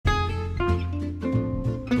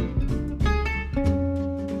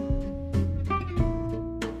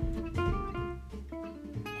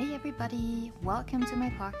welcome to my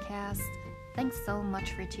podcast. Thanks so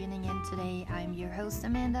much for tuning in today. I'm your host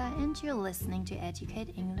Amanda and you're listening to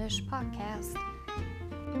Educate English Podcast.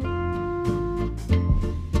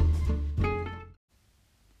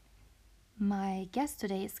 My guest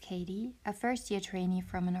today is Katie, a first-year trainee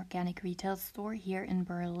from an organic retail store here in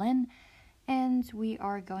Berlin, and we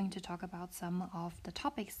are going to talk about some of the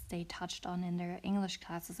topics they touched on in their English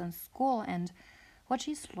classes in school and what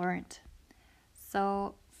she's learned.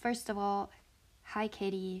 So, first of all, hi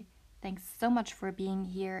Katie, thanks so much for being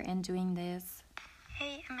here and doing this.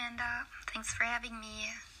 Hey Amanda, thanks for having me.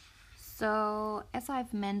 So, as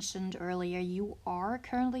I've mentioned earlier, you are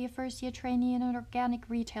currently a first-year trainee in an organic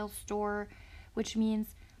retail store, which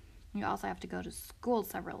means you also have to go to school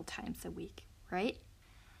several times a week, right?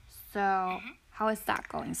 So, How is that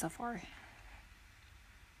going so far?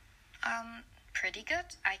 Pretty good.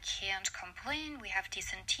 I can't complain. We have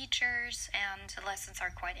decent teachers and the lessons are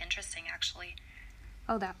quite interesting actually.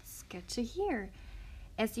 Oh, that's good to hear.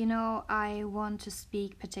 As you know, I want to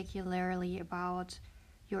speak particularly about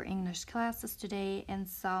your English classes today and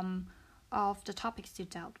some of the topics you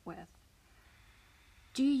dealt with.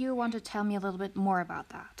 Do you want to tell me a little bit more about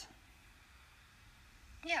that?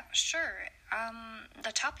 Yeah, sure.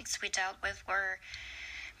 The topics we dealt with were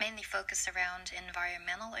mainly focused around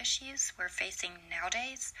environmental issues we're facing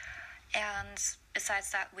nowadays. And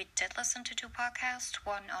besides that, we did listen to two podcasts,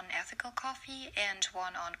 one on ethical coffee and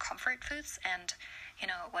one on comfort foods and,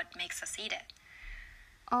 what makes us eat it.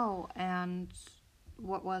 Oh, and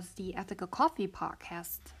what was the ethical coffee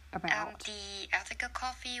podcast about? The ethical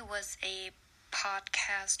coffee was a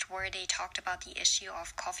podcast where they talked about the issue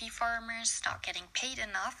of coffee farmers not getting paid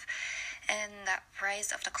enough and that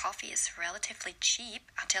price of the coffee is relatively cheap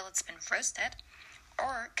until it's been roasted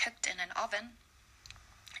or cooked in an oven.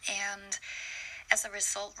 And as a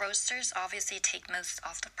result, roasters obviously take most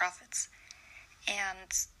of the profits. And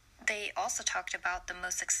they also talked about the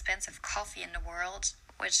most expensive coffee in the world,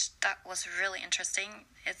 which that was really interesting.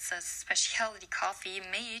 It's a specialty coffee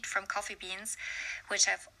made from coffee beans, which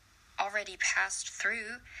have already passed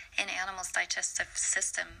through an animal's digestive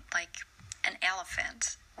system, like an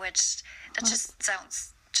elephant, which that just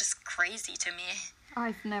sounds just crazy to me.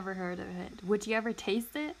 I've never heard of it. Would you ever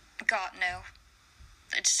taste it? God, no.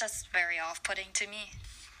 It's just very off-putting to me.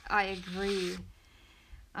 I agree.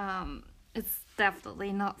 It's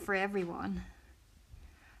definitely not for everyone.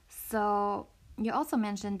 So, you also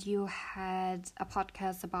mentioned you had a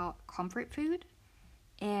podcast about comfort food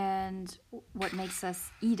and what makes us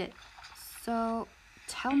eat it. So,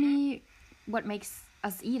 tell me what makes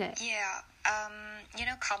us eat it. Yeah,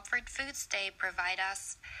 comfort foods, they provide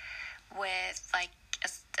us with like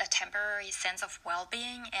a temporary sense of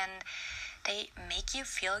well-being and they make you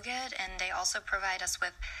feel good and they also provide us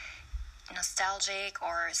with nostalgic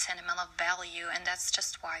or sentimental value and that's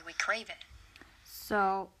just why we crave it.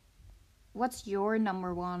 So, what's your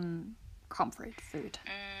number one comfort food?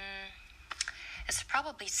 It's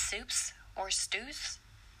probably soups or stews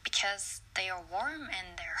because they are warm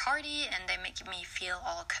and they're hearty and they make me feel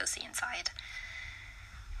all cozy inside.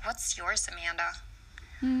 What's yours, Amanda?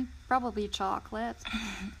 Probably chocolate.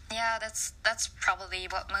 Yeah, that's probably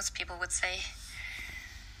what most people would say.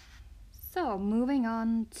 So, moving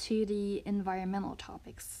on to the environmental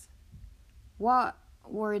topics. What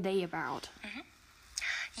were they about?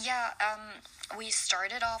 Yeah, we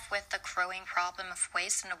started off with the growing problem of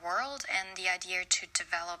waste in the world and the idea to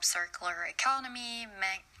develop circular economy,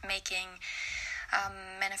 making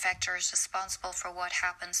manufacturers responsible for what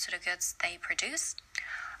happens to the goods they produce.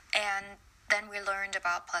 And then we learned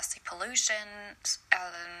about plastic pollution.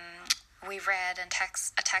 We read a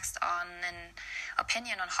text on an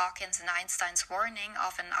opinion on Hawkins and Einstein's warning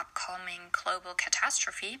of an upcoming global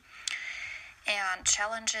catastrophe and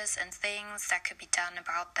challenges and things that could be done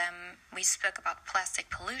about them. We spoke about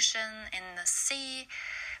plastic pollution in the sea,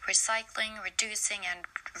 recycling, reducing, and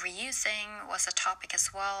reusing was a topic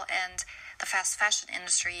as well, and the fast fashion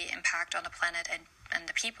industry impact on the planet and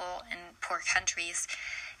the people in poor countries.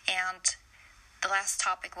 And the last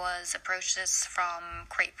topic was approaches from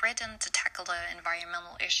Great Britain to tackle the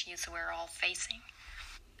environmental issues we're all facing.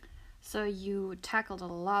 So you tackled a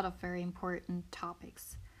lot of very important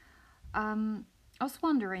topics. I was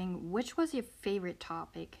wondering, which was your favorite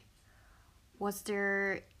topic? Was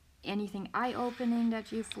there anything eye-opening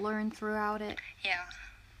that you've learned throughout it? Yeah.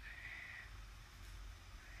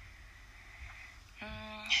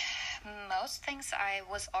 Most things I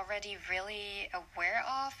was already really aware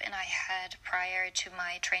of, and I had prior to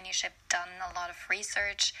my traineeship done a lot of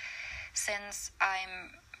research since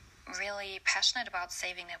I'm really passionate about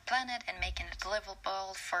saving the planet and making it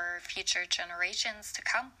livable for future generations to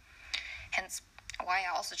come. Hence, why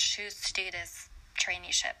I also choose to do this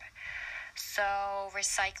traineeship. So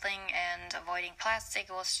recycling and avoiding plastic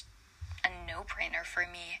was a no-brainer for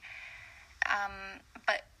me.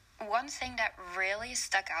 But one thing that really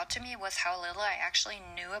stuck out to me was how little I actually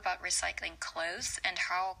knew about recycling clothes and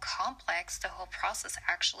how complex the whole process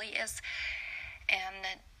actually is.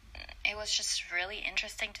 And it was just really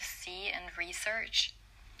interesting to see and research.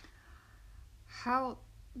 How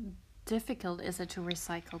difficult is it to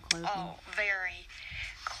recycle clothing? Oh, very.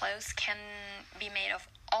 Clothes can be made of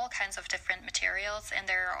all kinds of different materials, and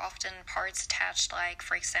there are often parts attached, like,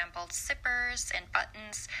 for example, zippers and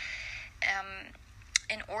buttons.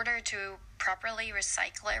 In order to properly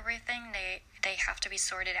recycle everything, they have to be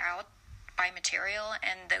sorted out by material,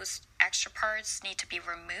 and those extra parts need to be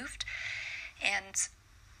removed. And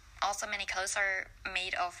also many clothes are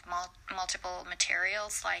made of multiple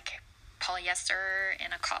materials, like polyester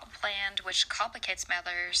and a cotton blend, which complicates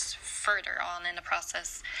matters further on in the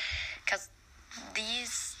process, because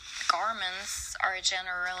these garments are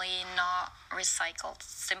generally not recycled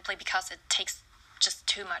simply because it takes just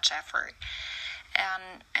too much effort.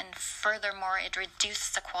 And furthermore, it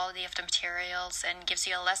reduces the quality of the materials and gives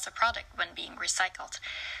you a lesser product when being recycled.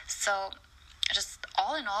 So just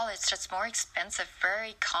all in all, it's just more expensive,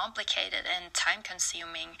 very complicated, and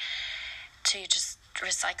time-consuming to just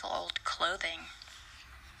recycle old clothing.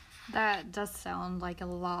 That does sound like a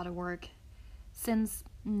lot of work. Since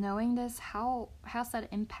knowing this, how has that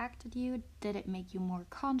impacted you? Did it make you more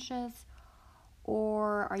conscious?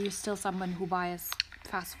 Or are you still someone who buys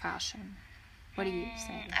fast fashion? What do you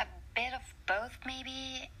say? A bit of both,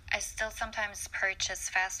 maybe. I still sometimes purchase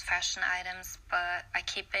fast fashion items, but I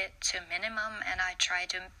keep it to a minimum, and I try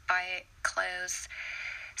to buy clothes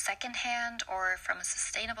secondhand or from a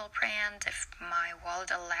sustainable brand if my wallet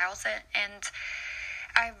allows it. And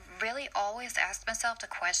I really always ask myself the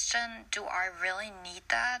question, do I really need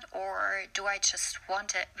that, or do I just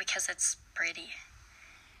want it because it's pretty?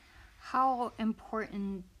 How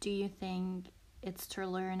important do you think it's to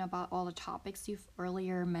learn about all the topics you've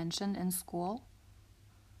earlier mentioned in school?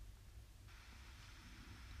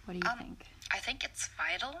 What do you think? I think it's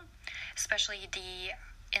vital, especially the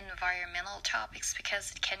environmental topics,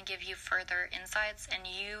 because it can give you further insights, and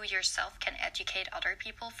you yourself can educate other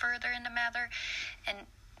people further in the matter, and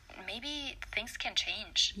maybe things can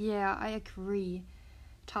change. Yeah, I agree.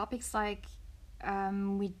 Topics like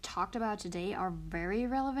we talked about today are very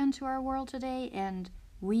relevant to our world today, and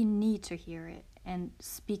we need to hear it and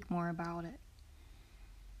speak more about it.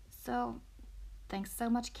 So, thanks so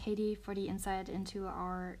much, Katie, for the insight into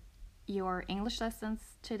your English lessons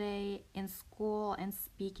today in school and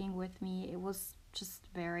speaking with me. It was just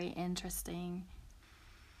very interesting.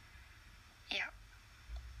 Yeah.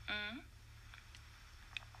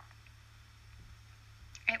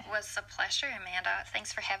 It was a pleasure, Amanda.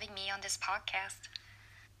 Thanks for having me on this podcast.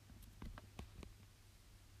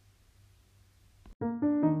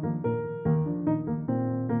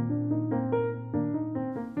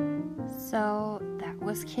 So that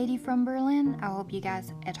was Katie from Berlin. I hope you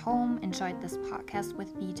guys at home enjoyed this podcast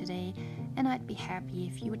with me today, and I'd be happy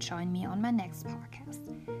if you would join me on my next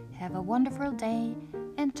podcast. Have a wonderful day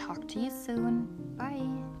and talk to you soon.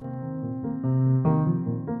 Bye.